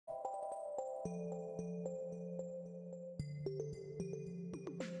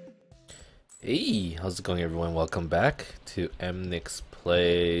Hey, how's it going, everyone? Welcome back to Emnix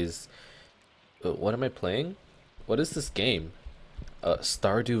Plays. What am I playing? What is this game?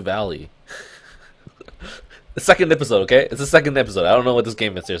 Stardew Valley. The second episode, okay? It's the second episode. I don't know what this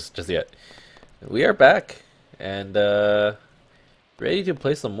game is just yet. We are back and ready to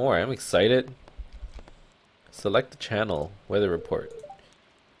play some more. I'm excited. Select the channel. Weather report.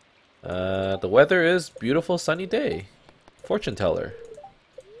 The weather is beautiful sunny day. Fortune teller.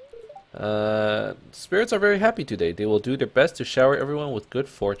 Spirits are very happy today. They will do their best to shower everyone with good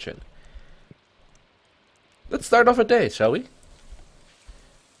fortune. Let's start off a day, shall we?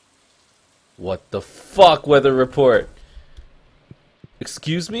 What the fuck, weather report?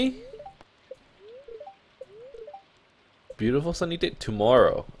 Excuse me? Beautiful sunny day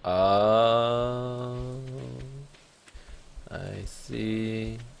tomorrow. I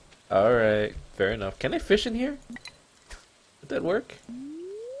see. Alright, fair enough. Can I fish in here? Would that work?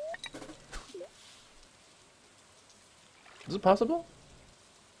 Is it possible?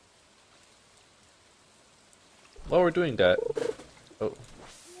 While we're doing that... Oh.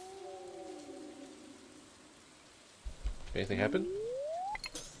 Anything happen?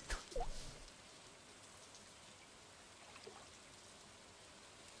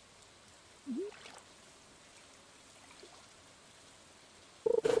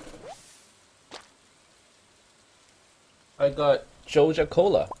 I got Joja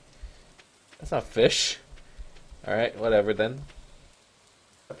Cola. That's not fish. Alright, whatever then.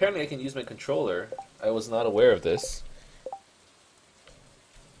 Apparently I can use my controller. I was not aware of this.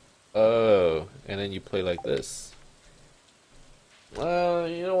 Oh, and then you play like this. You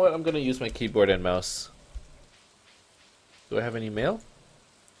know what? I'm gonna use my keyboard and mouse. Do I have any mail?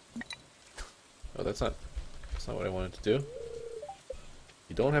 Oh, that's not what I wanted to do.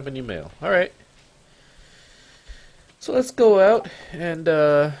 You don't have any mail. Alright. So let's go out and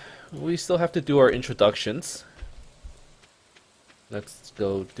we still have to do our introductions. Let's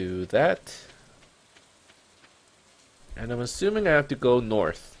go do that. And I'm assuming I have to go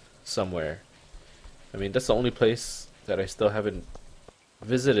north somewhere. I mean, that's the only place that I still haven't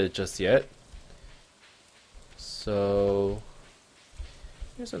visited just yet. So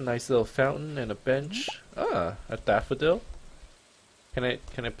here's a nice little fountain and a bench. Ah, a daffodil. Can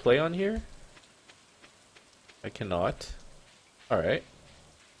I play on here? I cannot. Alright.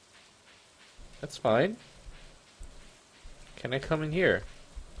 That's fine. Can I come in here?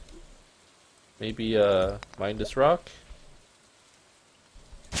 Maybe mine this rock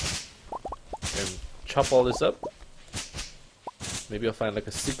and chop all this up. Maybe I'll find like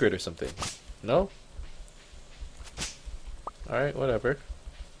a secret or something. No? Alright, whatever.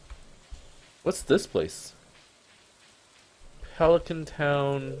 What's this place? Pelican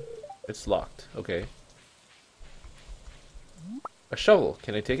Town. It's locked. Okay. A shovel.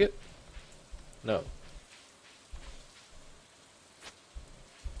 Can I take it? No.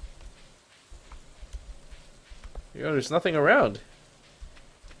 You know, there's nothing around.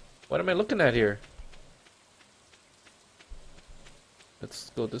 What am I looking at here?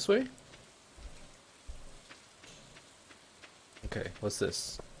 Let's go this way. Okay, what's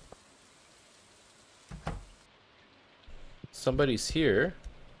this? Somebody's here.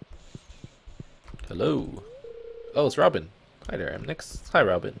 Hello. Oh, it's Robin. Hi there, Emnix. Hi,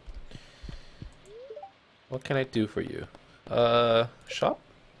 Robin. What can I do for you? Shop?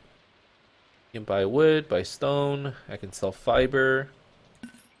 You can buy wood, buy stone. I can sell fiber.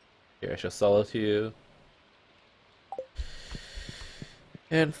 Here, I shall sell it to you.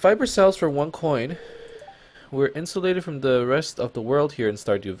 And fiber sells for 1 coin. We're insulated from the rest of the world here in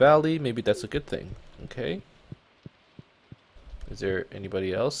Stardew Valley. Maybe that's a good thing. Okay. Is there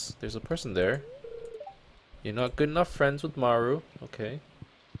anybody else? There's a person there. You're not good enough friends with Maru. Okay.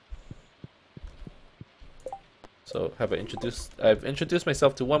 So I've introduced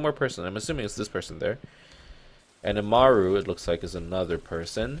myself to one more person. I'm assuming it's this person there. And Amaru, it looks like, is another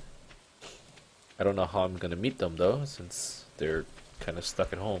person. I don't know how I'm gonna meet them though, since they're kind of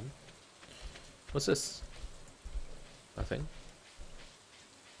stuck at home. What's this? Nothing.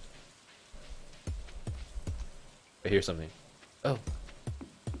 I hear something. Oh.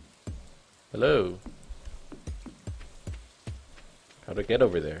 Hello. How do I get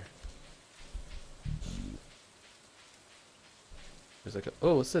over there? There's like a...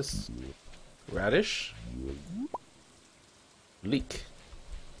 Oh, what's this? Radish? Leek.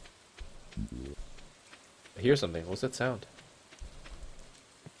 I hear something. What's that sound?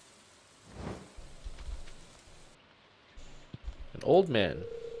 An old man.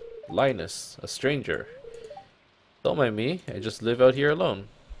 Linus. A stranger. Don't mind me. I just live out here alone.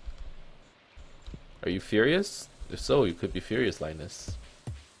 Are you furious? If so, you could be furious, Linus.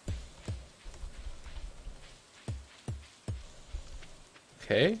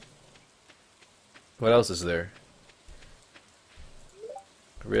 Okay. What else is there?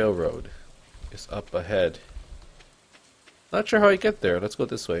 Railroad is up ahead. Not sure how I get there. Let's go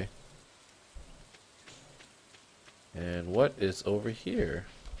this way. And what is over here?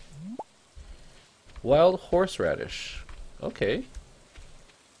 Wild horseradish. Okay.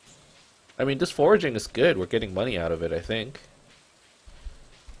 I mean, this foraging is good. We're getting money out of it, I think.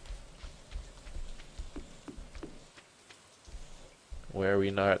 Where are we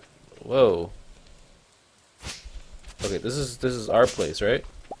not? Whoa. Okay, this is our place, right?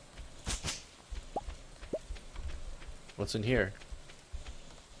 What's in here?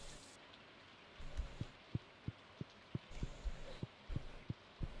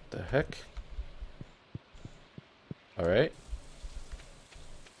 The heck? Alright.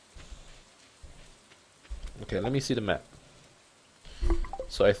 Okay, let me see the map.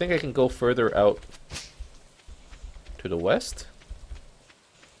 So I think I can go further out to the west.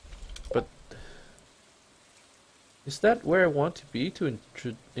 But is that where I want to be to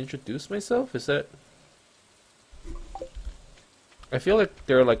introduce myself? Is that... I feel like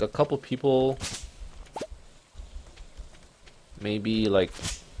there are like a couple people, maybe like,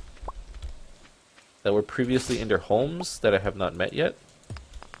 that were previously in their homes that I have not met yet.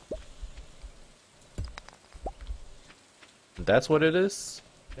 That's what it is?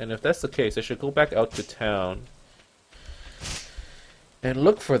 And if that's the case, I should go back out to town and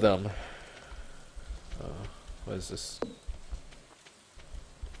look for them. What is this?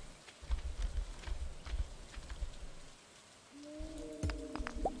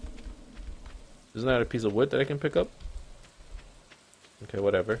 Isn't that a piece of wood that I can pick up? Okay,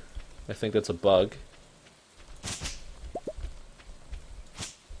 whatever. I think that's a bug.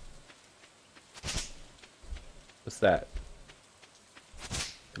 What's that?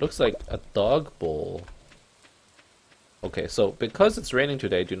 It looks like a dog bowl. Okay, so because it's raining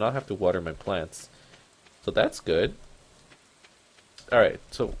today, I do not have to water my plants. So that's good. Alright,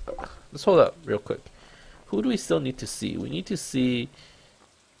 so let's hold up real quick. Who do we still need to see? We need to see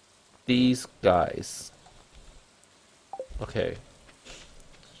these guys. Okay.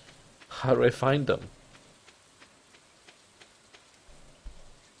 How do I find them?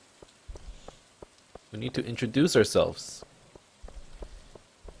 We need to introduce ourselves.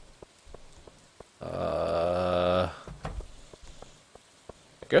 I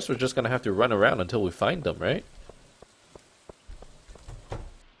guess we're just gonna have to run around until we find them, right?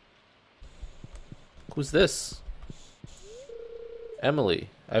 Who's this? Emily.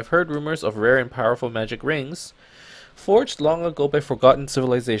 I've heard rumors of rare and powerful magic rings forged long ago by forgotten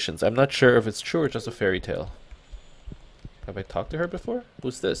civilizations. I'm not sure if it's true or just a fairy tale. Have I talked to her before?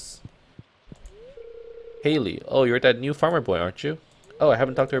 Who's this? Haley. Oh, you're that new farmer boy, aren't you? Oh, I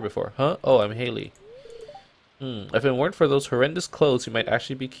haven't talked to her before. Huh? Oh, I'm Haley. If it weren't for those horrendous clothes, you might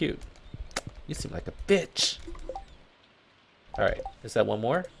actually be cute. You seem like a bitch. Alright, is that one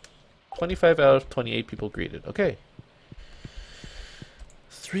more? 25 out of 28 people greeted. Okay.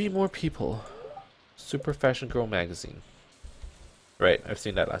 3 more people. Super Fashion Girl magazine. Right, I've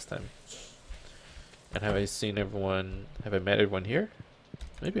seen that last time. And have I seen everyone... Have I met everyone here?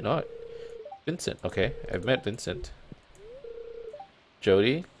 Maybe not. Vincent. Okay, I've met Vincent.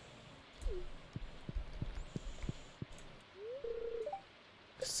 Jody.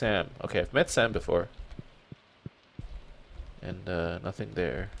 Sam. Okay, I've met Sam before. And nothing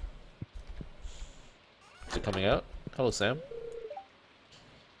there. Is it coming out? Hello, Sam.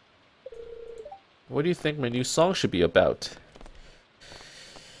 What do you think my new song should be about?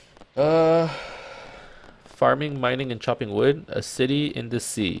 Farming, mining, and chopping wood. A city in the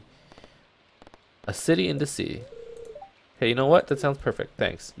sea. A city in the sea. Hey, you know what? That sounds perfect.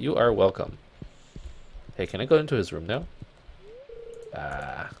 Thanks. You are welcome. Hey, can I go into his room now?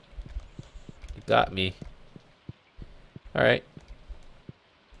 Ah. You got me. Alright.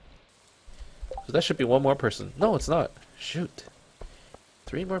 So that should be one more person. No, it's not. Shoot.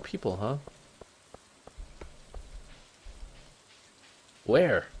 3 more people, huh?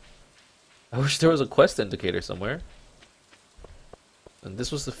 Where? I wish there was a quest indicator somewhere. And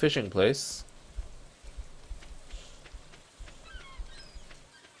this was the fishing place.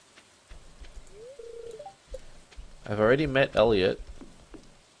 I've already met Elliot.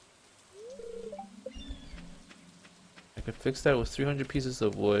 I could fix that with 300 pieces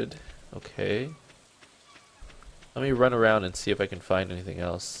of wood. Okay. Let me run around and see if I can find anything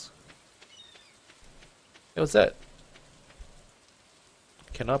else. Hey, what's that?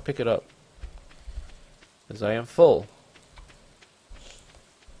 Cannot pick it up. As I am full.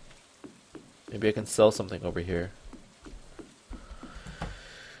 Maybe I can sell something over here.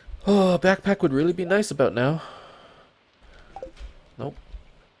 Oh, a backpack would really be nice about now. Nope.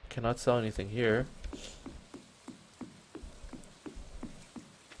 Cannot sell anything here.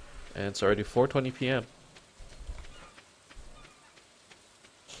 And it's already 4:20 p.m.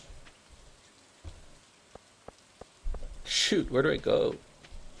 Shoot, where do I go?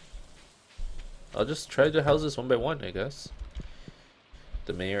 I'll just try the houses one by one, I guess.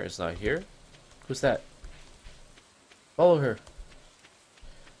 The mayor is not here. Who's that? Follow her.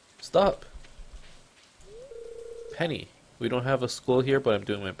 Stop. Penny. We don't have a school here, but I'm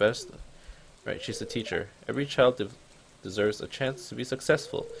doing my best. Right, she's a teacher. Every child deserves a chance to be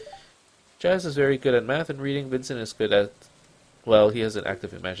successful. Jazz is very good at math and reading. Vincent is good at... well, he has an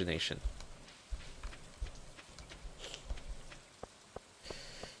active imagination.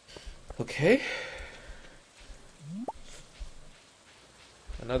 Okay.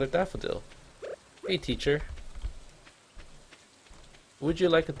 Another daffodil. Hey, teacher. Would you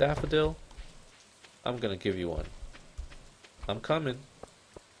like a daffodil? I'm gonna give you one. I'm coming.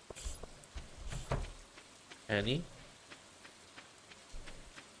 Annie?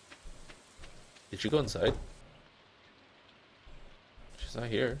 Did she go inside? She's not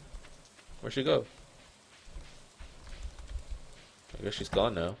here. Where'd she go? I guess she's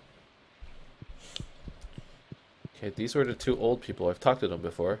gone now. Okay, these were the two old people. I've talked to them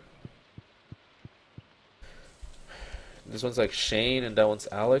before. This one's like Shane and that one's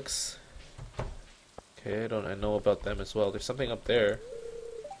Alex. Okay, I know about them as well. There's something up there.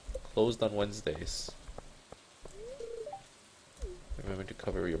 Closed on Wednesdays. Remember to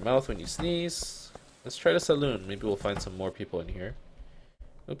cover your mouth when you sneeze. Let's try the saloon. Maybe we'll find some more people in here.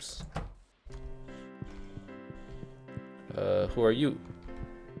 Oops. Who are you?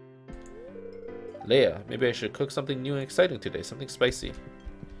 Leia. Maybe I should cook something new and exciting today. Something spicy.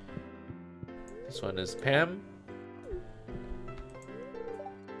 This one is Pam.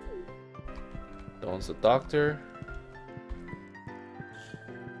 That one's the doctor.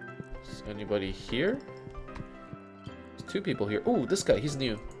 Is anybody here? There's two people here. Ooh, this guy, he's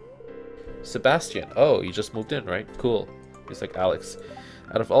new. Sebastian. Oh, you just moved in, right? Cool. He's like Alex.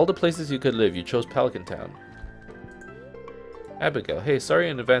 Out of all the places you could live, you chose Pelican Town. Abigail. Hey, sorry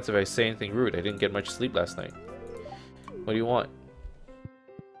in advance if I say anything rude. I didn't get much sleep last night. What do you want?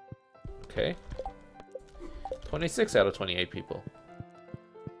 Okay. 26 out of 28 people.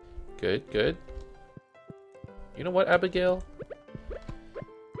 Good, good. You know what, Abigail?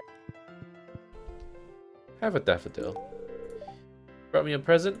 Have a daffodil. Brought me a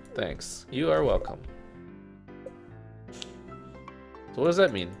present? Thanks. You are welcome. So what does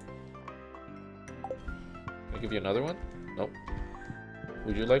that mean? Can I give you another one? Nope.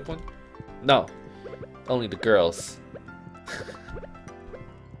 Would you like one? No. Only the girls.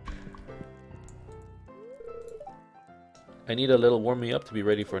 I need a little warming up to be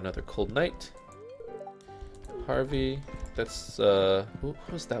ready for another cold night. Harvey. That's, who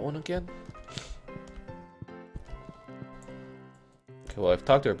was that one again? Okay, well, I've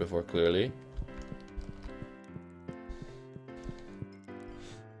talked to her before, clearly.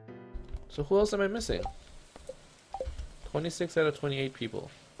 So who else am I missing? 26 out of 28 people.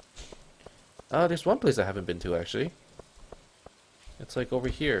 There's one place I haven't been to, actually. It's like over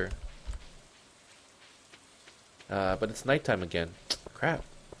here. But it's nighttime again. Crap.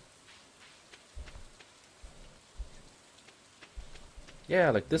 Yeah,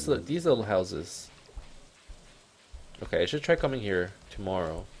 like these little houses. Okay, I should try coming here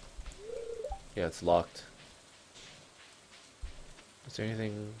tomorrow. Yeah, it's locked. Is there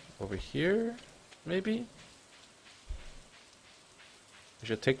anything over here? Maybe? I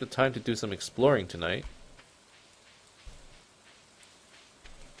should take the time to do some exploring tonight.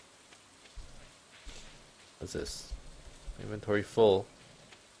 What's this? Inventory full.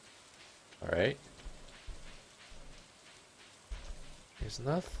 Alright. There's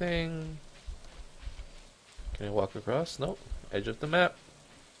nothing. Can I walk across? Nope. Edge of the map.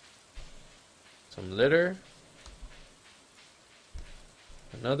 Some litter.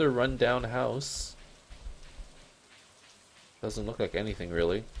 Another rundown house. Doesn't look like anything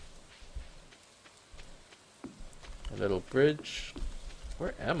really. A little bridge.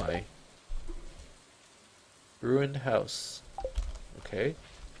 Where am I? Ruined house. Okay.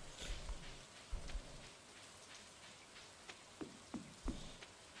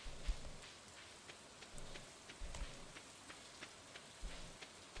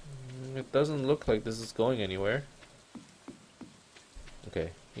 It doesn't look like this is going anywhere. Okay,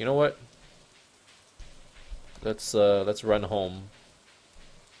 you know what? Let's run home.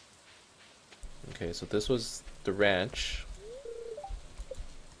 Okay, so this was the ranch.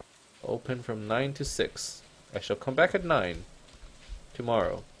 open from 9 to 6. I shall come back at 9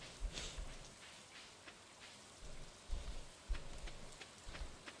 tomorrow.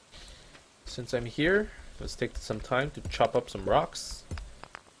 Since I'm here, let's take some time to chop up some rocks.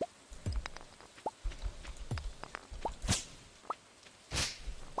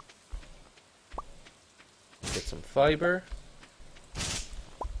 Get some fiber.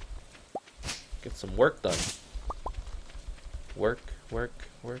 Get some work done. Work, work,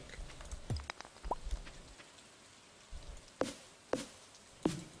 work.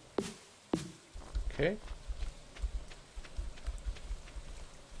 Okay.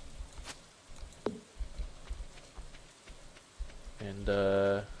 And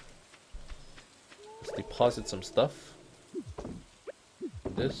let's deposit some stuff.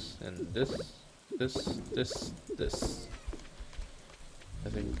 This and this, this. I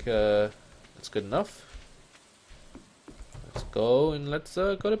think that's good enough. Let's go and let's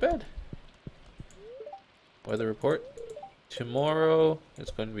go to bed. Weather report. Tomorrow it's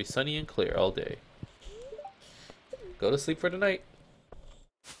going to be sunny and clear all day. Go to sleep for the night.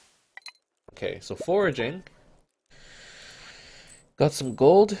 Okay, so foraging. Got some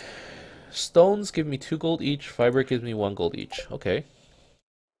gold. Stones give me 2 gold each. Fiber gives me 1 gold each. Okay.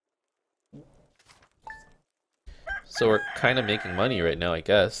 So we're kind of making money right now, I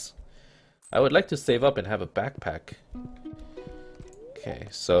guess. I would like to save up and have a backpack. Okay,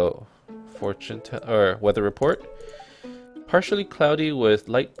 so weather report. Partially cloudy with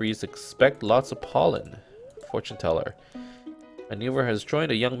light breeze. Expect lots of pollen. Fortune teller. Maneuver has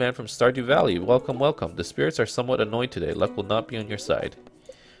joined a young man from Stardew Valley. Welcome, welcome. The spirits are somewhat annoyed today. Luck will not be on your side.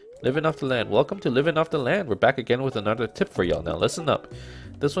 Living off the land. Welcome to Living off the Land. We're back again with another tip for y'all. Now listen up.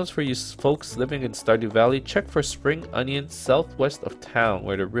 This one's for you folks living in Stardew Valley. Check for spring onions southwest of town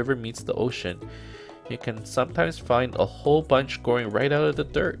where the river meets the ocean. You can sometimes find a whole bunch growing right out of the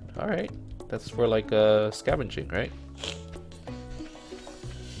dirt. Alright. That's for like scavenging, right?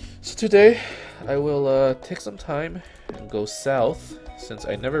 So today I will take some time and go south, since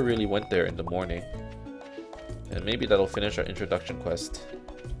I never really went there in the morning. And maybe that'll finish our introduction quest.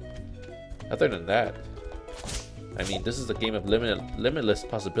 Other than that, I mean, this is a game of limitless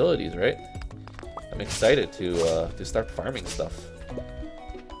possibilities, right? I'm excited to start farming stuff.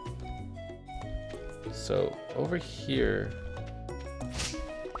 So over here,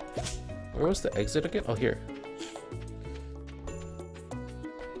 where was the exit again? Oh, here.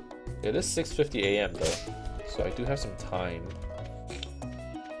 It is 6:50 a.m. though, so I do have some time.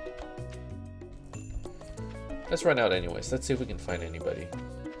 Let's run out anyways. Let's see if we can find anybody.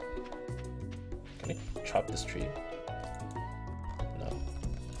 Can I chop this tree? No.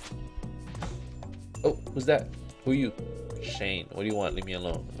 Oh, who's that? Who are you? Shane. What do you want? Leave me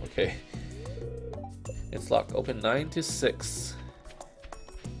alone. Okay. It's locked. Open 9 to 6.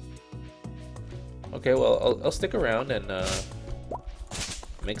 Okay, well, I'll stick around and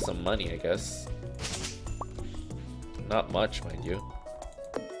make some money, I guess. Not much, mind you.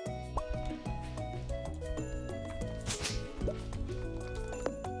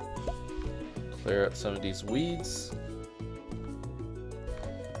 Clear out some of these weeds.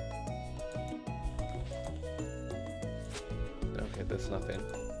 Okay, that's nothing.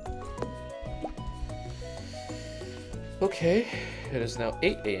 Okay, it is now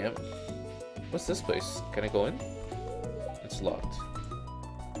 8 a.m. What's this place? Can I go in? It's locked.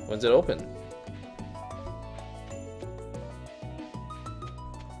 When's it open?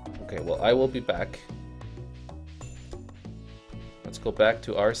 Okay, well, I will be back. Let's go back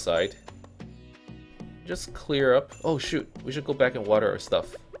to our side. Just clear up. Oh, shoot. We should go back and water our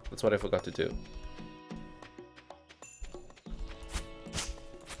stuff. That's what I forgot to do.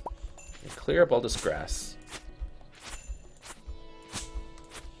 And clear up all this grass.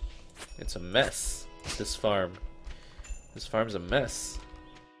 It's a mess, this farm. This farm's a mess.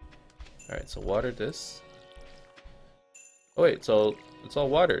 Alright, so water this. Oh wait, so it's all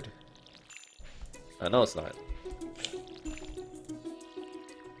watered. No, it's not.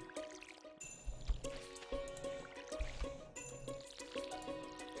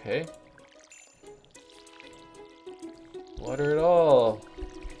 Okay. Water it all.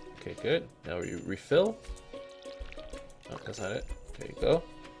 Okay, good. Now we refill. Oh, that's not it. There you go.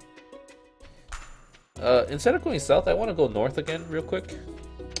 Instead of going south, I want to go north again real quick.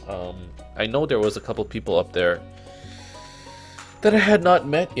 I know there was a couple people up there that I had not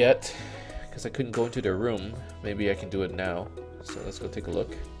met yet because I couldn't go into their room. Maybe I can do it now. So let's go take a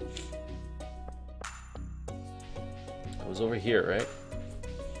look. I was over here, right?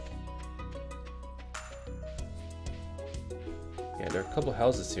 Yeah, there are a couple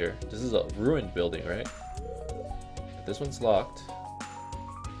houses here. This is a ruined building, right? This one's locked.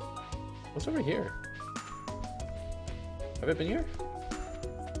 What's over here? Have I been here?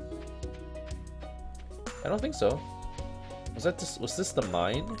 I don't think so. Was this the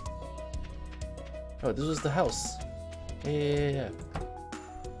mine? Oh, this was the house. Yeah.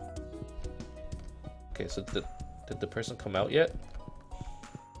 Okay, so did the person come out yet?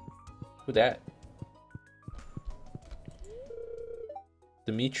 Who that?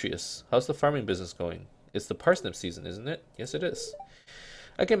 Demetrius, how's the farming business going? It's the parsnip season, isn't it? Yes, it is.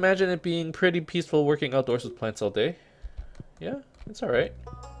 I can imagine it being pretty peaceful working outdoors with plants all day. Yeah, it's alright.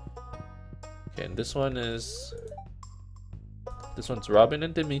 Okay, and this one's Robin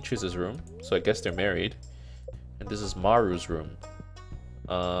and Demetrius's room, so I guess they're married. And this is Maru's room.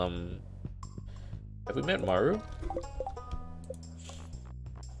 Have we met Maru?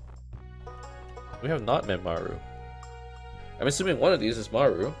 We have not met Maru. I'm assuming one of these is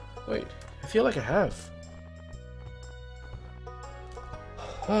Maru. Wait, I feel like I have.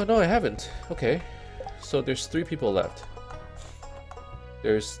 Oh, no, I haven't. Okay. So there's 3 people left.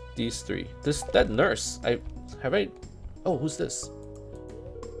 There's these 3. That nurse. Oh, who's this?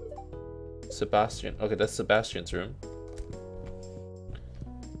 Sebastian. Okay, that's Sebastian's room.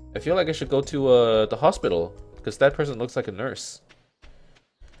 I feel like I should go to the hospital because that person looks like a nurse.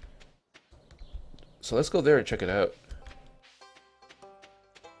 So let's go there and check it out.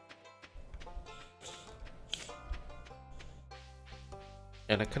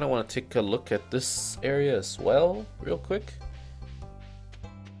 And I kind of want to take a look at this area as well, real quick.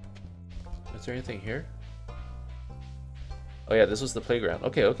 Is there anything here? Oh yeah, this was the playground.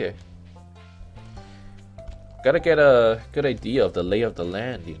 Okay. Gotta get a good idea of the lay of the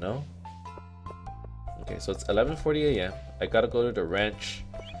land, you know? Okay, so it's 11:40 a.m. I gotta go to the ranch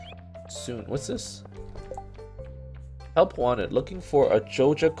soon. What's this? Help wanted. Looking for a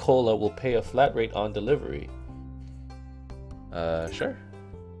Joja Cola, will pay a flat rate on delivery. Sure.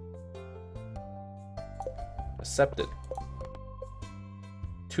 Accepted.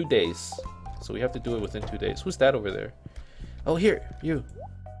 2 days. So we have to do it within 2 days. Who's that over there? Oh, here, you.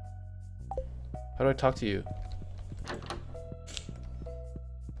 How do I talk to you?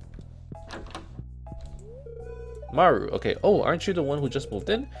 Maru. Okay. Oh, aren't you the one who just moved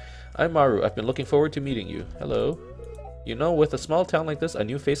in? I'm Maru. I've been looking forward to meeting you. Hello. You know, with a small town like this, a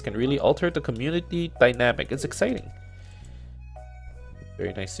new face can really alter the community dynamic. It's exciting.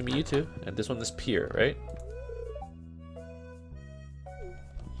 Very nice to meet you too. And this one is Pierre, right?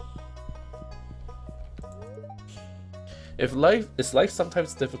 Is life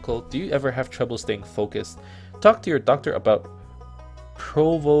sometimes difficult? Do you ever have trouble staying focused? Talk to your doctor about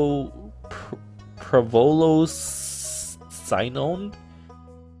provolocyanone.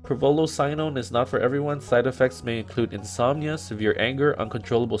 Provolocyanone is not for everyone. Side effects may include insomnia, severe anger,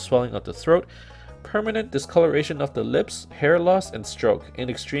 uncontrollable swelling of the throat, permanent discoloration of the lips, hair loss, and stroke. In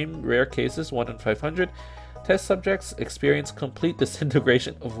extreme rare cases, 1 in 500, test subjects experience complete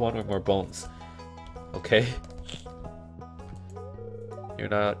disintegration of 1 or more bones. Okay. You're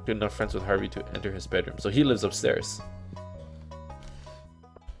not good enough friends with Harvey to enter his bedroom. So he lives upstairs.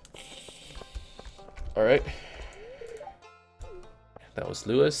 Alright. That was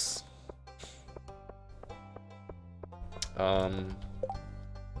Lewis. Home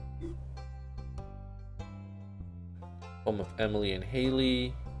of Emily and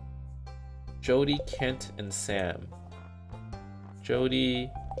Haley. Jody, Kent, and Sam.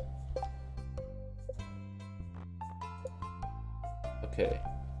 Jody. Okay,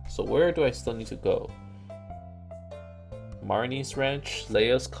 so where do I still need to go? Marnie's ranch,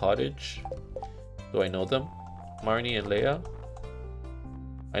 Leia's cottage. Do I know them? Marnie and Leia?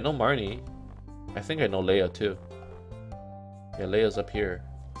 I know Marnie. I think I know Leia too. Yeah, Leia's up here.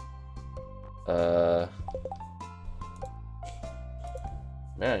 Man,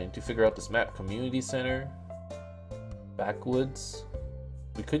 I need to figure out this map. Community center. Backwoods.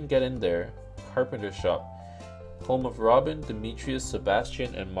 We couldn't get in there. Carpenter shop. Home of Robin, Demetrius,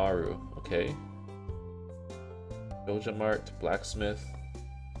 Sebastian, and Maru. Okay. Doja Mart, Blacksmith.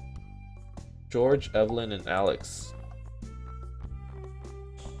 George, Evelyn, and Alex.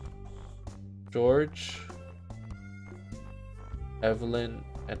 George, Evelyn,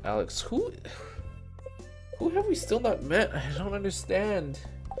 and Alex. Who have we still not met? I don't understand.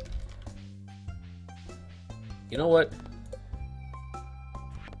 You know what?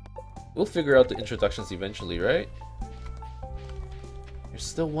 We'll figure out the introductions eventually, right? There's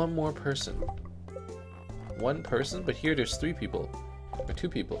still one more person. One person, but here there's 3 people. Or 2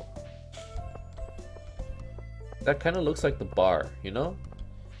 people. That kind of looks like the bar, you know?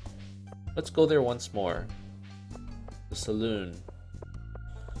 Let's go there once more. The saloon.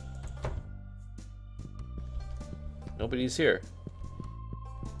 Nobody's here.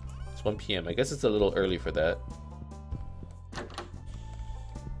 It's 1 p.m. I guess it's a little early for that.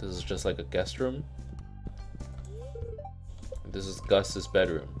 This is just like a guest room. This is Gus's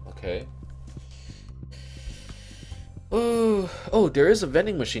bedroom. Okay. Oh, there is a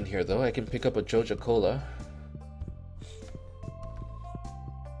vending machine here though. I can pick up a Joja Cola.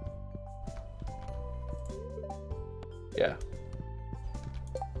 Yeah.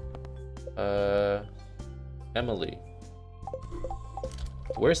 Emily.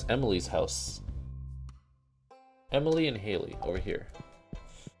 Where's Emily's house? Emily and Haley over here.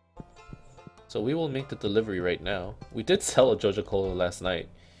 So we will make the delivery right now. We did sell a Joja Cola last night.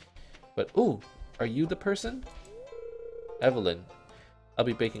 But ooh, are you the person? Evelyn. I'll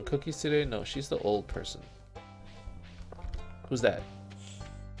be baking cookies today. No, she's the old person. Who's that?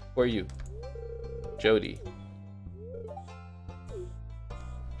 Who are you? Jody.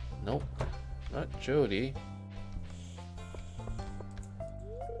 Nope, not Jody.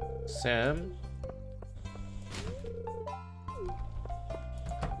 Sam.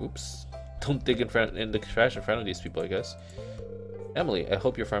 Oops. Don't dig in the trash in front of these people, I guess. Emily, I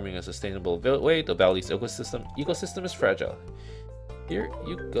hope you're farming in a sustainable way. The valley's ecosystem is fragile. Here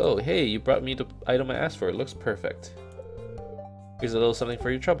you go. Hey, you brought me the item I asked for. It looks perfect. Here's a little something for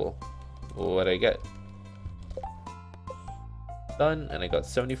your trouble. What'd I get? Done, and I got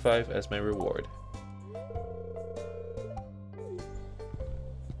 75 as my reward.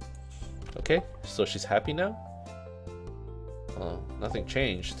 Okay, so she's happy now? Oh, nothing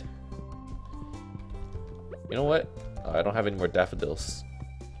changed. You know what? I don't have any more daffodils.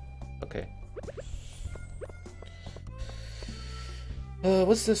 Okay.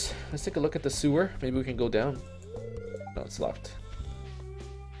 What's this? Let's take a look at the sewer. Maybe we can go down. No, it's locked.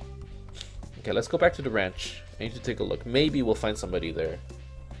 Okay, let's go back to the ranch. I need to take a look. Maybe we'll find somebody there.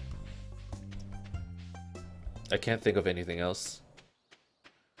 I can't think of anything else.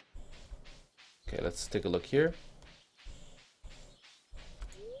 Okay, let's take a look here.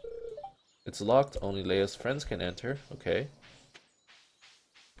 It's locked. Only Leia's friends can enter. Okay.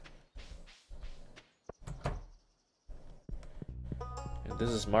 And this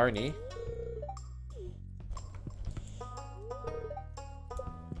is Marnie.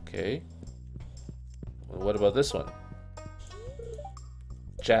 Okay. Well, what about this one?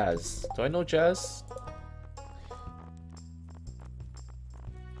 Jazz. Do I know Jazz?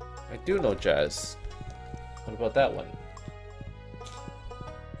 I do know Jazz. What about that one?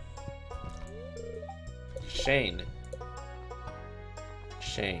 Shane.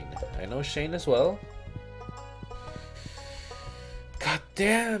 Shane. I know Shane as well. God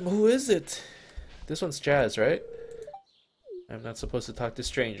damn, who is it? This one's Jazz, right? I'm not supposed to talk to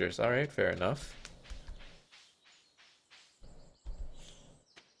strangers. Alright, fair enough.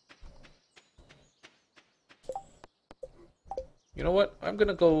 You know what? I'm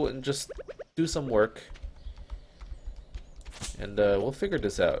gonna go and just do some work. And we'll figure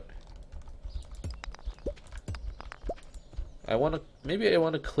this out. Maybe I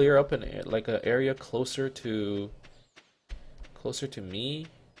want to clear up an area closer to me.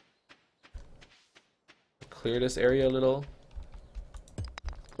 Clear this area a little.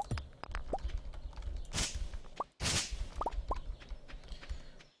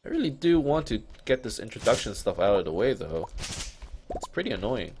 I really do want to get this introduction stuff out of the way though. It's pretty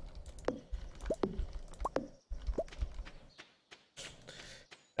annoying.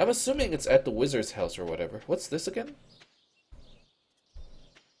 I'm assuming it's at the wizard's house or whatever. What's this again?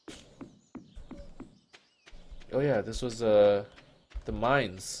 Oh yeah, this was the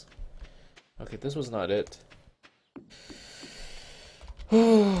mines. Okay, this was not it.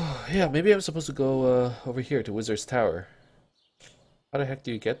 Oh yeah, maybe I'm supposed to go over here to Wizard's Tower. How the heck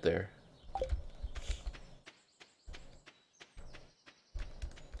do you get there?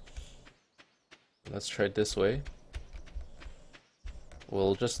 Let's try it this way.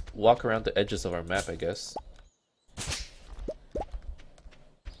 We'll just walk around the edges of our map, I guess.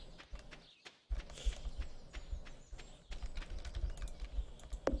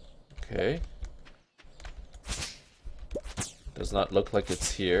 Okay. Does not look like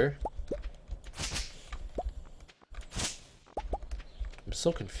it's here. I'm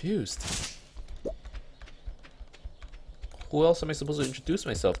so confused. Who else am I supposed to introduce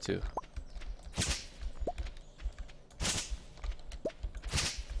myself to?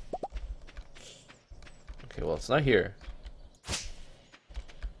 Okay, well, it's not here.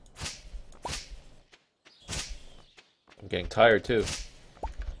 I'm getting tired too.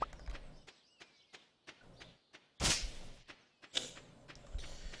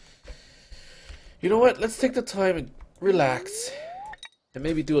 You know what? Let's take the time and relax. And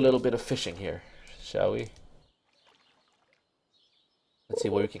maybe do a little bit of fishing here, shall we? Let's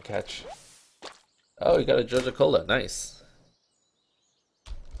see what we can catch. Oh, we got a Joja Cola. Nice.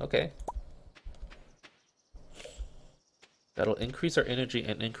 Okay. That'll increase our energy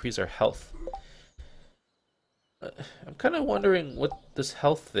and increase our health. I'm kind of wondering what this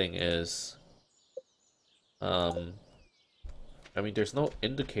health thing is. I mean, there's no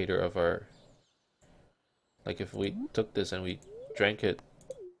indicator of our... Like, if we took this and we drank it,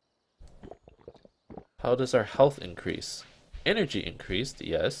 how does our health increase? Energy increased,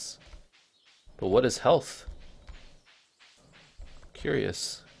 yes. But what is health?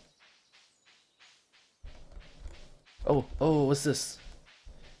 Curious. Oh, what's this?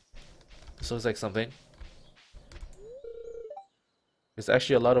 This looks like something. There's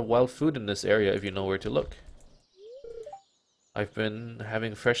actually a lot of wild food in this area if you know where to look. I've been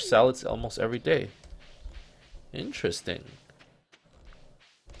having fresh salads almost every day. Interesting.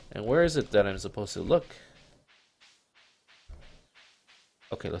 And where is it that I'm supposed to look?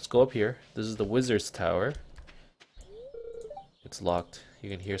 Okay, let's go up here. This is the Wizard's Tower. It's locked. You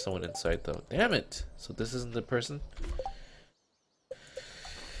can hear someone inside though. Damn it! So this isn't the person?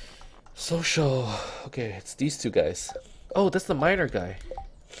 Social. Okay, it's these two guys. Oh, that's the miner guy.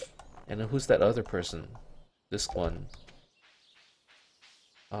 And then who's that other person? This one.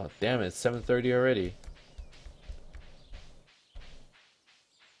 Oh, damn it, it's 7:30 already.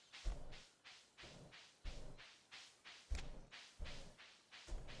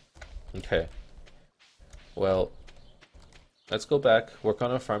 Okay. Well, let's go back, work on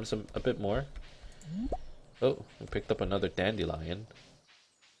our farms a bit more. Oh, we picked up another dandelion.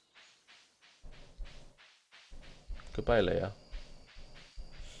 Goodbye, Leia.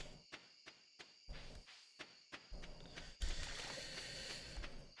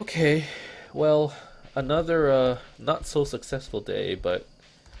 Okay, well, another not so successful day, but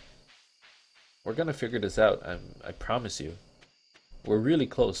we're gonna figure this out. I promise you. We're really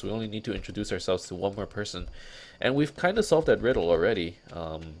close. We only need to introduce ourselves to one more person, and we've kind of solved that riddle already.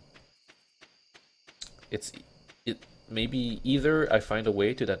 It maybe either I find a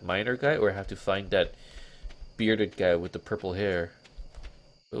way to that miner guy, or I have to find that bearded guy with the purple hair.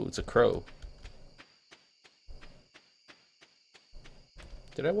 Oh, it's a crow.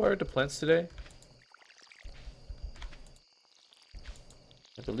 Did I water the plants today?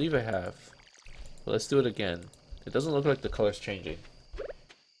 I believe I have. But let's do it again. It doesn't look like the color's changing.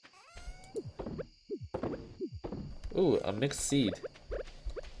 Ooh, a mixed seed.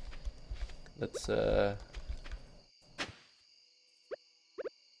 Let's plant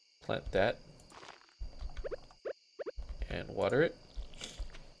that. And water it.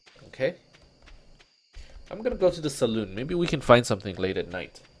 Okay. I'm gonna go to the saloon. Maybe we can find something late at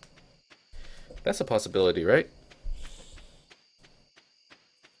night. That's a possibility, right?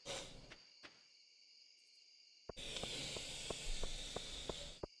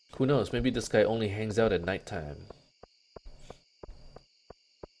 Who knows? Maybe this guy only hangs out at nighttime.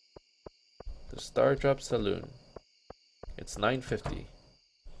 The Stardrop Saloon. It's 9:50.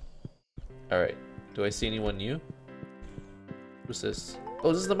 Alright. Do I see anyone new? Who's this?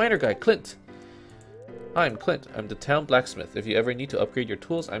 Oh, this is the miner guy, Clint! Hi, I'm Clint. I'm the town blacksmith. If you ever need to upgrade your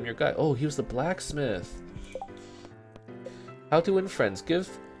tools, I'm your guy. Oh, he was the blacksmith. How to win friends.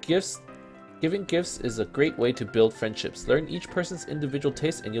 Giving gifts is a great way to build friendships. Learn each person's individual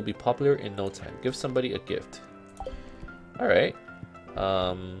taste and you'll be popular in no time. Give somebody a gift. Alright.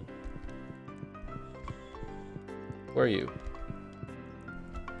 Where are you?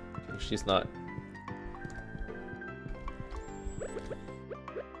 Okay, she's not.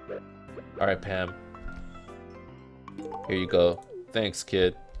 Alright, Pam. Here you go. Thanks,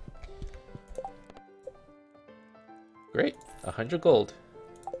 kid. Great. 100 gold.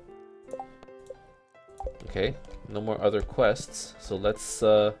 Okay. No more other quests. So let's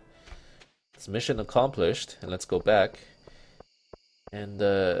mission accomplished. And let's go back. And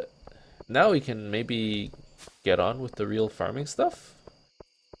now we can maybe get on with the real farming stuff.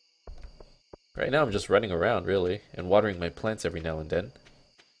 Right now I'm just running around, really. And watering my plants every now and then.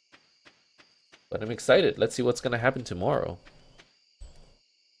 But I'm excited. Let's see what's going to happen tomorrow.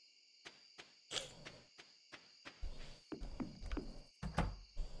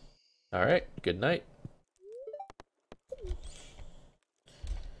 Alright, good night.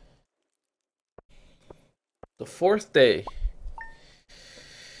 The fourth day.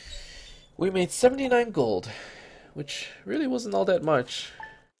 We made 79 gold, which really wasn't all that much.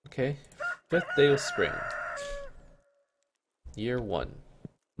 Okay, fifth day of spring. Year 1.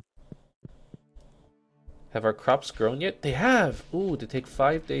 Have our crops grown yet? They have! Ooh, they take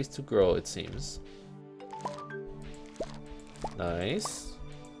 5 days to grow, it seems. Nice.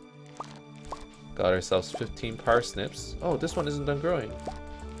 Got ourselves 15 parsnips. Oh, this one isn't done growing.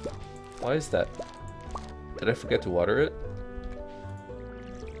 Why is that? Did I forget to water it?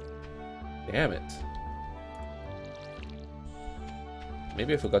 Damn it.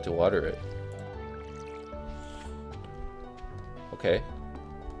 Maybe I forgot to water it. Okay.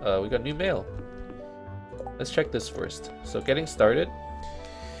 We got new mail. Let's check this first. So getting started.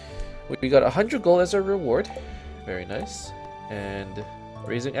 We got 100 gold as our reward. Very nice. And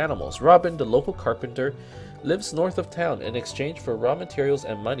raising animals. Robin, the local carpenter, lives north of town. In exchange for raw materials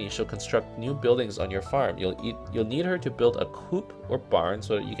and money, she'll construct new buildings on your farm. You'll need her to build a coop or barn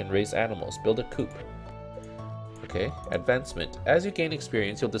so that you can raise animals. Build a coop. Okay, advancement. As you gain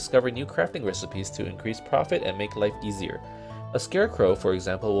experience, you'll discover new crafting recipes to increase profit and make life easier. A scarecrow, for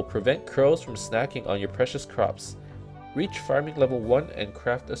example, will prevent crows from snacking on your precious crops. Reach farming level 1 and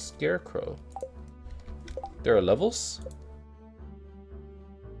craft a scarecrow. There are levels?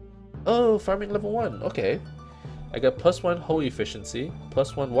 Oh, farming level 1. Okay. I got +1 hoe efficiency,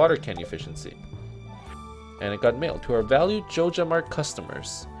 +1 water can efficiency. And I got mail to our valued Joja Mart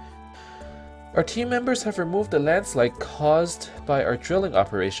customers. Our team members have removed the landslide caused by our drilling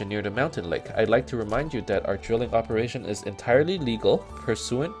operation near the mountain lake. I'd like to remind you that our drilling operation is entirely legal,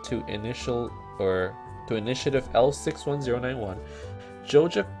 pursuant to Initiative L61091,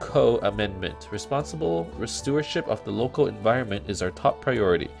 Joja Co. Amendment. Responsible stewardship of the local environment is our top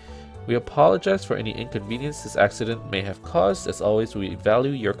priority. We apologize for any inconvenience this accident may have caused. As always, we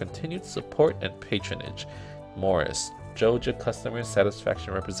value your continued support and patronage. Morris, Joja Customer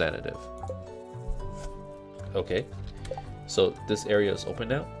Satisfaction Representative. Okay, so this area is open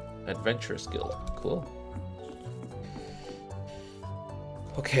now. Adventurers Guild, cool.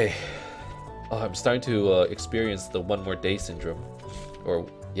 Okay, I'm starting to experience the one more day syndrome, or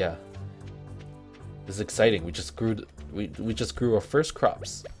yeah, this is exciting. We just grew our first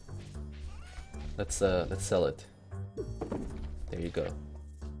crops. Let's sell it. There you go.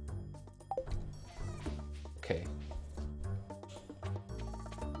 Okay.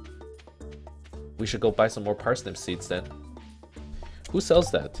 We should go buy some more parsnip seeds then. Who sells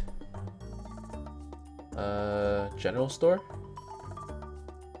that? General store?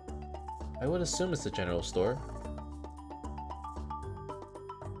 I would assume it's the general store.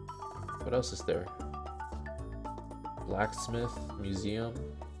 What else is there? Blacksmith, museum,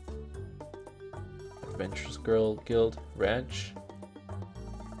 Adventurers Guild, ranch.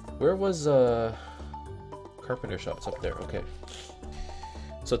 Where was carpenter shops? Up there, okay.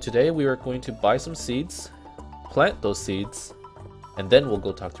 So today we are going to buy some seeds, plant those seeds, and then we'll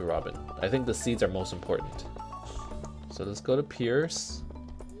go talk to Robin. I think the seeds are most important. So let's go to Pierce.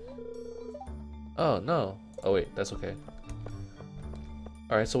 Oh no. Oh wait, that's okay.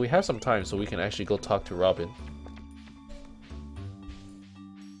 Alright, so we have some time so we can actually go talk to Robin.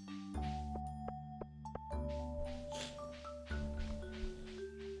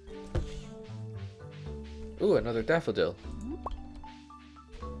 Ooh, another daffodil.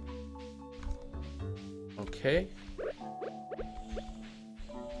 Okay.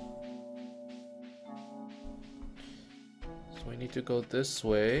 So we need to go this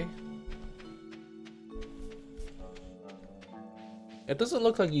way. It doesn't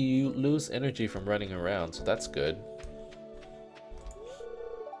look like you lose energy from running around, so that's good.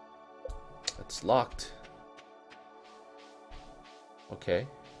 It's locked. Okay.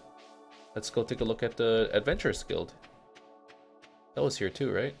 Let's go take a look at the Adventurers Guild. That was here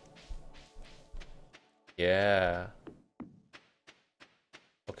too, right? Yeah.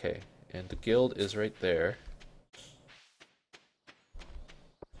 Okay, and the guild is right there.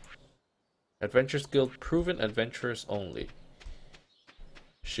 Adventurers Guild, proven adventurers only.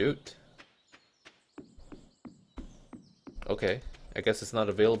 Shoot. Okay, I guess it's not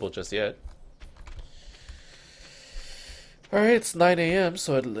available just yet. Alright, it's 9 AM,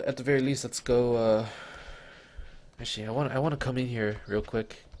 so at the very least, let's go, actually, I want to come in here real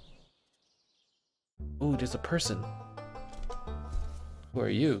quick. Ooh, there's a person. Who are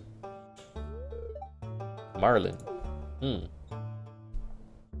you? Marlin.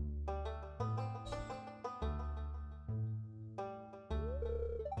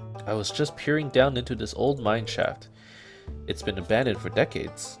 I was just peering down into this old mine shaft. It's been abandoned for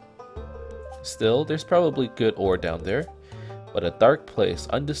decades. Still, there's probably good ore down there. But a dark place,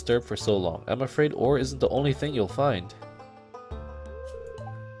 undisturbed for so long. I'm afraid ore isn't the only thing you'll find.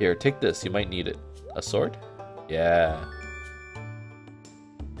 Here, take this. You might need it. A sword? Yeah.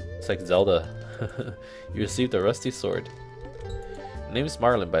 It's like Zelda. You received a rusty sword. My name is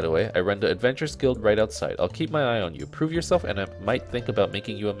Marlin, by the way. I run the Adventurers Guild right outside. I'll keep my eye on you. Prove yourself and I might think about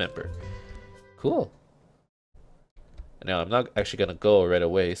making you a member. Cool. Now, I'm not actually gonna go right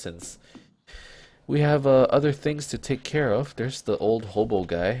away since We have other things to take care of. There's the old hobo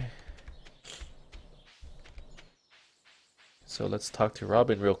guy. So let's talk to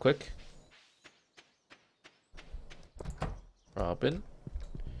Robin real quick. Robin?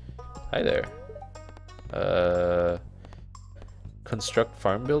 Hi there. Construct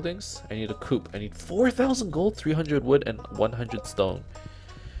farm buildings? I need a coop. I need 4,000 gold, 300 wood, and 100 stone.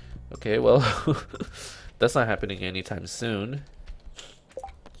 Okay, well, that's not happening anytime soon.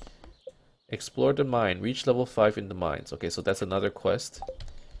 Explore the mine. Reach level 5 in the mines. Okay, so that's another quest.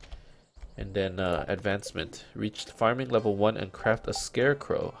 And then advancement. Reach farming level 1 and craft a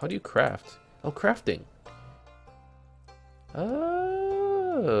scarecrow. How do you craft? Oh, crafting.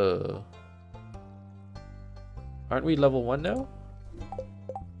 Oh. Aren't we level 1 now?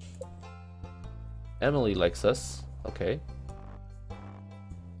 Emily likes us. Okay.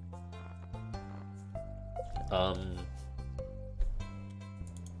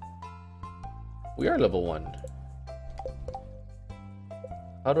 We are level 1.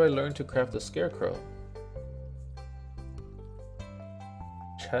 How do I learn to craft a scarecrow?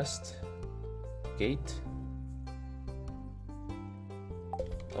 Chest. Gate.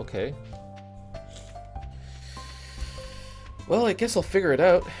 Okay. Well, I guess I'll figure it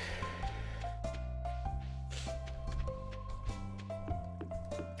out.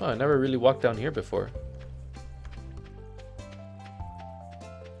 Oh, I never really walked down here before.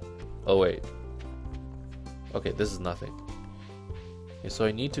 Oh, wait. Okay, this is nothing. Okay, so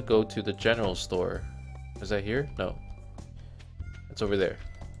I need to go to the general store. Is that here? No. It's over there.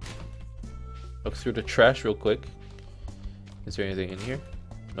 Look through the trash real quick. Is there anything in here?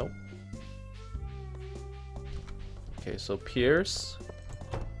 Nope. Okay, so Pierce.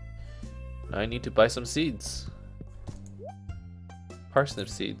 Now I need to buy some seeds. Parsnip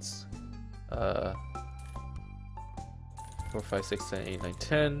seeds. 4, 5, 6, 7, 8, 9,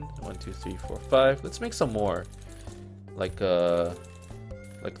 10. 1, 2, 3, 4, 5. Let's make some more. Like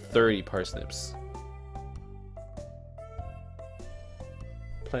 30 parsnips.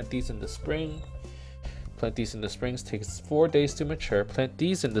 Plant these in the spring. Plant these in the spring takes 4 days to mature. Plant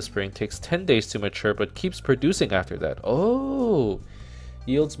these in the spring takes 10 days to mature, but keeps producing after that. Oh!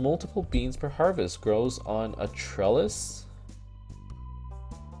 Yields multiple beans per harvest. Grows on a trellis.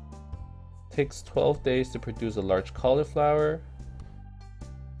 Takes 12 days to produce a large cauliflower.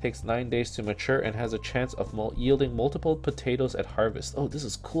 Takes 9 days to mature and has a chance of yielding multiple potatoes at harvest. Oh, this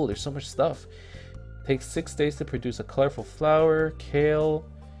is cool. There's so much stuff. Takes 6 days to produce a colorful flower. Kale.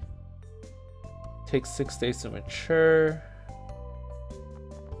 Takes 6 days to mature.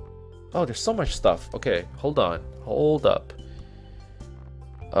 Oh, there's so much stuff. Okay, hold on. Hold up.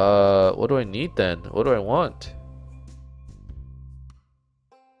 What do I need then? What do I want?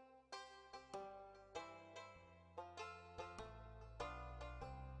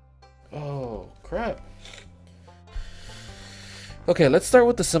 Oh, crap. Okay, let's start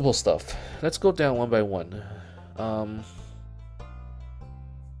with the simple stuff. Let's go down one by one.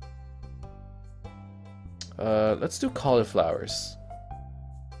 Let's do cauliflowers.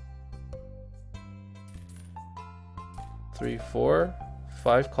 3, 4,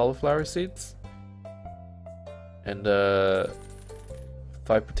 5 cauliflower seeds. And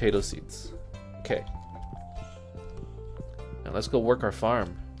 5 potato seeds. Okay. Now let's go work our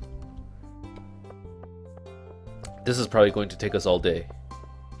farm. This is probably going to take us all day,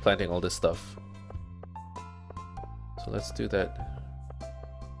 planting all this stuff. So let's do that.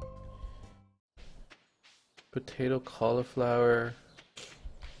 Potato, cauliflower.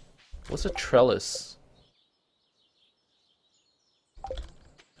 What's a trellis?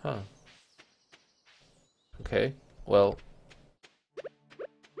 Huh. Okay, well,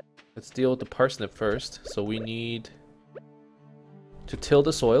 let's deal with the parsnip first. So we need to till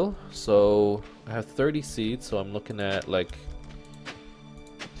the soil. So I have 30 seeds, so I'm looking at like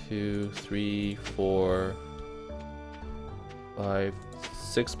 2, 3, 4, 5,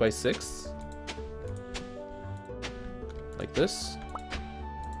 6 by 6. Like this.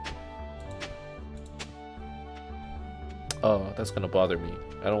 Oh, that's gonna bother me.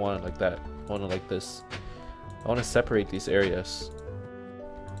 I don't want it like that. I want it like this. I want to separate these areas.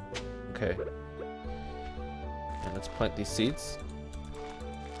 Okay. And let's plant these seeds.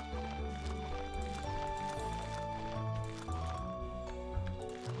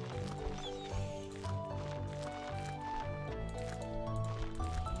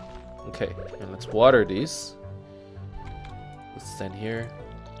 Okay, and let's water these. Let's stand here.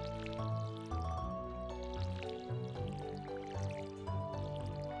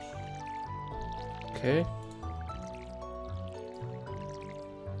 Okay.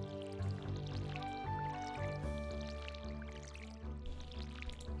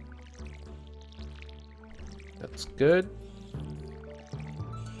 good.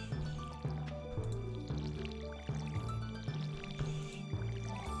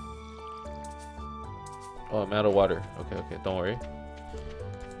 Oh, I'm out of water. Okay, okay, don't worry.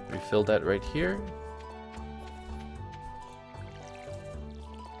 Refill that right here.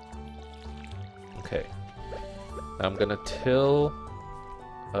 Okay. Now I'm gonna till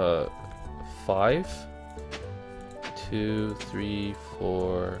 5, 2, 3,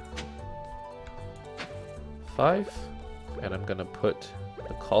 4, 5, and I'm gonna put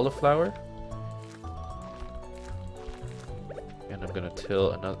the cauliflower, and I'm gonna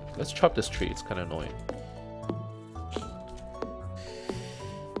till another. Let's chop this tree, it's kind of annoying.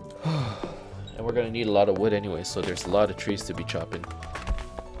 And we're gonna need a lot of wood anyway, so there's a lot of trees to be chopping.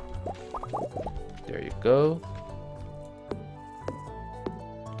 There you go.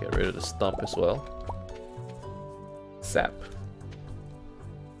 Get rid of the stump as well. Sap.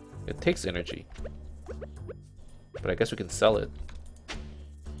 It takes energy, but I guess we can sell it.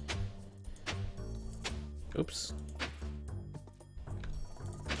 Oops.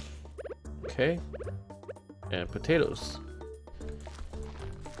 Okay. And potatoes.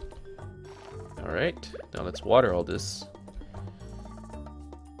 Alright, now let's water all this.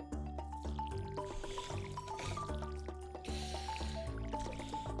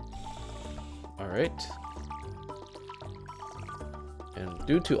 Alright. And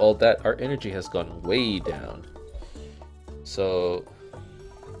due to all that, our energy has gone way down. So...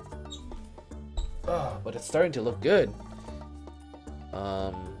 but it's starting to look good.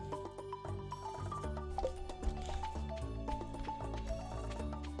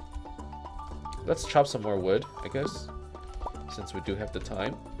 Let's chop some more wood, I guess, since we do have the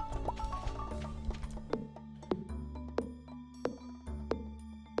time.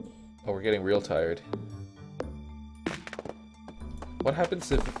 Oh, we're getting real tired. What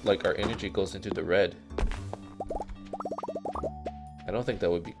happens if, like, our energy goes into the red? I don't think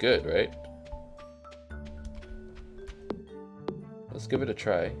that would be good, right? Let's give it a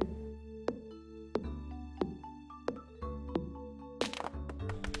try.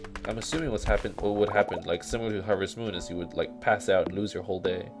 I'm assuming what would happen, like similar to Harvest Moon, is you would like pass out and lose your whole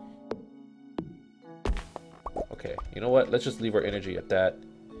day. Okay, you know what? Let's just leave our energy at that.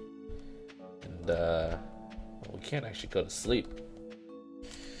 And well, we can't actually go to sleep.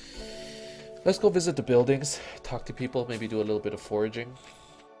 Let's go visit the buildings, talk to people, maybe do a little bit of foraging.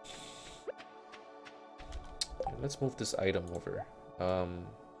 And let's move this item over.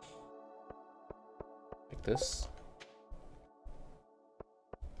 Like this.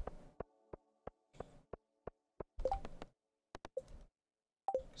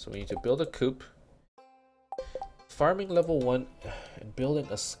 So we need to build a coop. Farming level 1 and building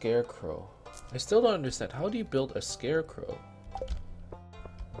a scarecrow. I still don't understand. How do you build a scarecrow?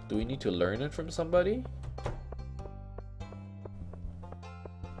 Do we need to learn it from somebody?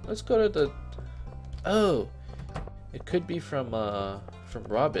 Let's go to the... Oh! It could be from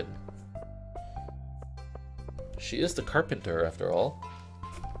Robin. She is the carpenter after all.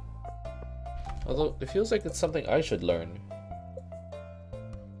 Although it feels like it's something I should learn.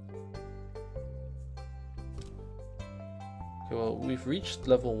 Well, we've reached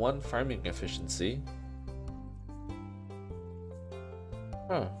level 1 farming efficiency.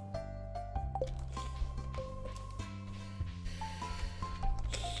 Huh.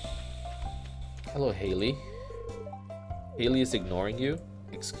 Hello, Haley. Haley is ignoring you?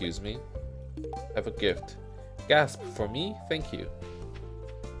 Excuse me. I have a gift. Gasp, for me? Thank you.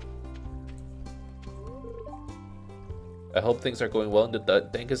 I hope things are going well in the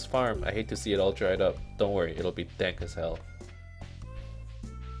dankest farm. I hate to see it all dried up. Don't worry, it'll be dank as hell.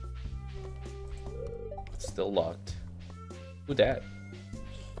 Still locked. Who dat?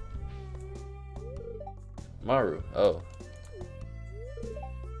 Maru. Oh.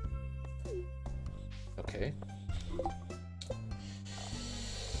 Okay.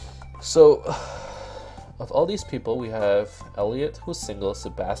 So, of all these people, we have Elliot, who's single,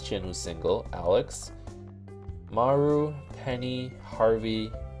 Sebastian, who's single, Alex, Maru, Penny, Harvey,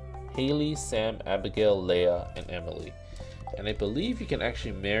 Haley, Sam, Abigail, Leia, and Emily. And I believe you can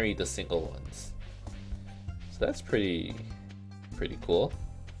actually marry the single ones. That's pretty cool.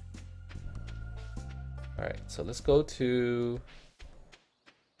 Alright, so let's go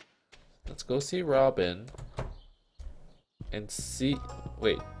see Robin and see...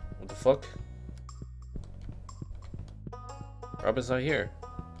 Wait, what the fuck? Robin's not here.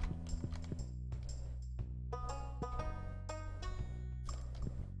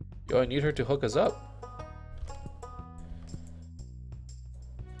 Yo, I need her to hook us up.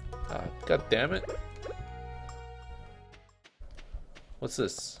 God damn it. What's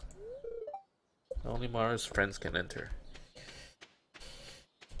this? Only Mara's friends can enter.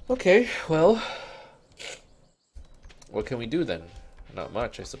 Okay, well, what can we do then? Not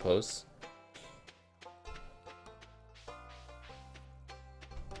much, I suppose.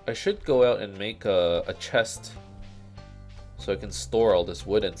 I should go out and make a chest so I can store all this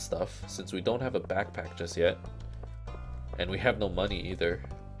wood and stuff, since we don't have a backpack just yet. And we have no money either.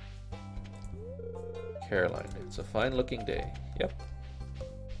 Caroline, it's a fine looking day. Yep.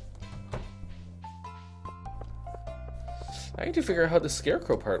 I need to figure out how the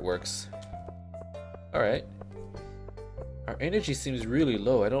scarecrow part works. Alright. Our energy seems really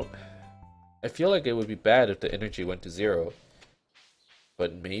low. I feel like it would be bad if the energy went to 0.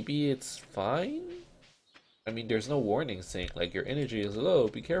 But maybe it's fine? I mean, there's no warning saying, like, your energy is low,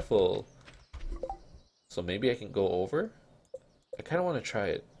 be careful. So maybe I can go over? I kind of want to try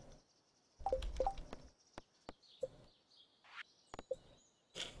it.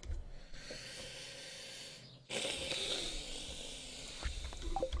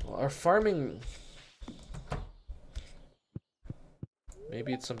 Well, our farming...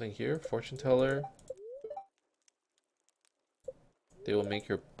 Maybe it's something here? Fortune teller. They will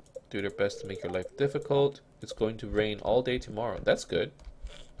do their best to make your life difficult. It's going to rain all day tomorrow. That's good.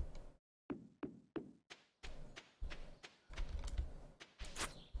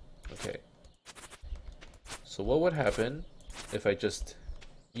 Okay. So what would happen if I just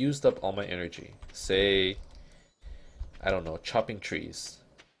used up all my energy? Say, I don't know, chopping trees.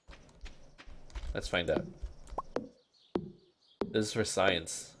 Let's find out. This is for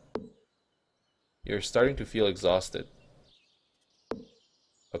science. You're starting to feel exhausted.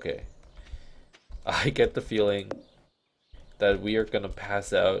 Okay. I get the feeling that we are gonna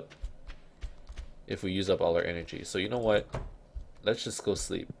pass out if we use up all our energy. So you know what? Let's just go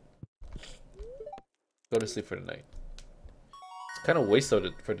sleep. Go to sleep for the night. It's kind of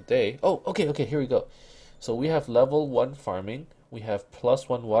wasted for the day. Oh, okay, here we go. So we have level 1 farming. We have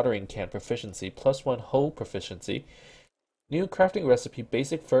 +1 watering can proficiency, +1 hoe proficiency. New crafting recipe,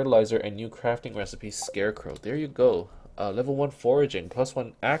 basic fertilizer, and new crafting recipe, scarecrow. There you go. Level 1 foraging,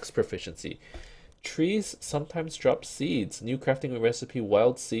 +1 axe proficiency. Trees sometimes drop seeds. New crafting recipe,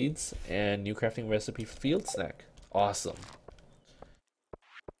 wild seeds, and new crafting recipe, field snack. Awesome.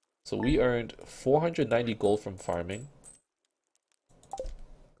 So we earned 490 gold from farming.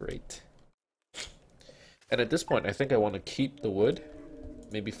 Great. And at this point, I think I want to keep the wood.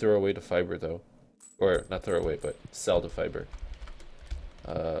 Maybe throw away the fiber, though. Or, not throw away, but sell the fiber.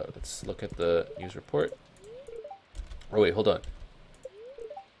 Let's look at the news report. Oh wait, hold on.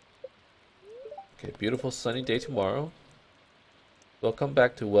 Okay, beautiful sunny day tomorrow. Welcome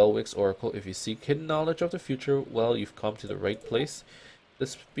back to Welwick's Oracle. If you seek hidden knowledge of the future, well, you've come to the right place. The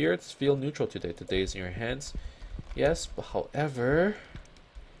spirits feel neutral today. The day is in your hands. Yes, but however,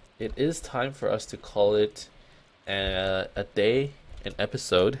 it is time for us to call it a day, an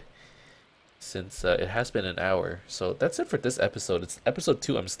episode, since it has been an hour. So that's it for this episode. It's episode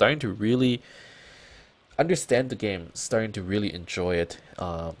 2. I'm starting to really understand the game, starting to really enjoy it.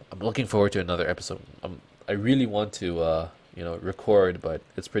 I'm looking forward to another episode. I really want to record, but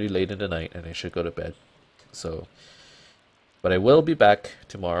it's pretty late in the night and I should go to bed. So, but I will be back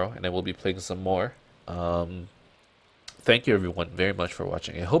tomorrow and I will be playing some more. Thank you everyone very much for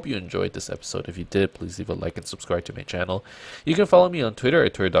watching. I hope you enjoyed this episode. If you did, please leave a like and subscribe to my channel. You can follow me on Twitter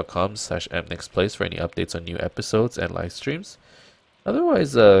at twitter.com/emnixplays for any updates on new episodes and live streams.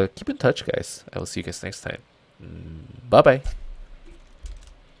 Otherwise, keep in touch, guys. I will see you guys next time. Bye bye.